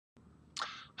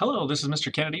Hello, this is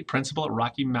Mr. Kennedy, principal at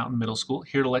Rocky Mountain Middle School,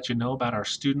 here to let you know about our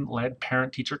student-led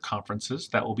parent-teacher conferences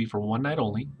that will be for one night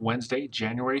only, Wednesday,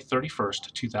 January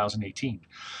 31st, 2018.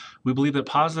 We believe that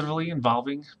positively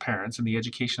involving parents in the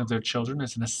education of their children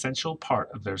is an essential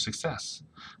part of their success.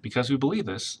 Because we believe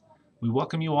this, we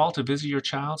welcome you all to visit your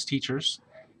child's teachers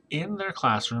in their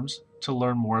classrooms to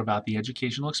learn more about the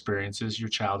educational experiences your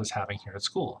child is having here at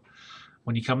school.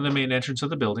 When you come to the main entrance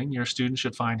of the building, your student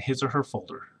should find his or her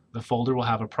folder. The folder will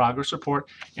have a progress report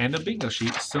and a bingo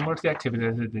sheet similar to the activity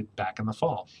that they did back in the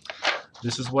fall.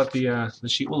 This is what the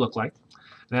sheet will look like.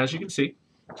 And as you can see,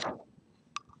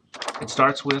 it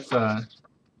starts with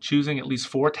choosing at least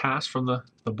 4 tasks from the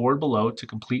board below to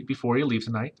complete before you leave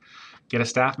tonight. Get a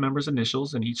staff member's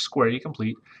initials in each square you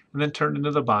complete, and then turn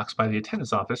into the box by the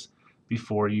attendance office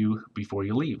before you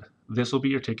leave. This will be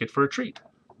your ticket for a treat.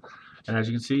 And as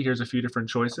you can see, here's a few different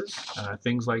choices.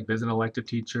 Things like visit an elective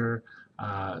teacher,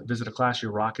 visit a class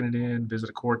you're rocking it in, visit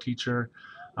a core teacher.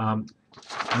 And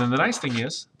then the nice thing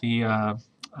is,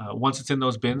 once it's in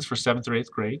those bins for 7th or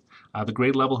 8th grade, the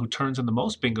grade level who turns in the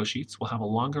most bingo sheets will have a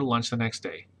longer lunch the next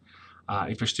day.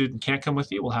 If your student can't come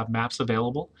with you, we'll have maps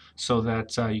available so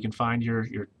that you can find your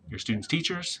student's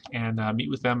teachers and meet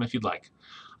with them if you'd like.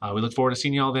 We look forward to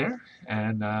seeing you all there,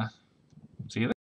 and see you there.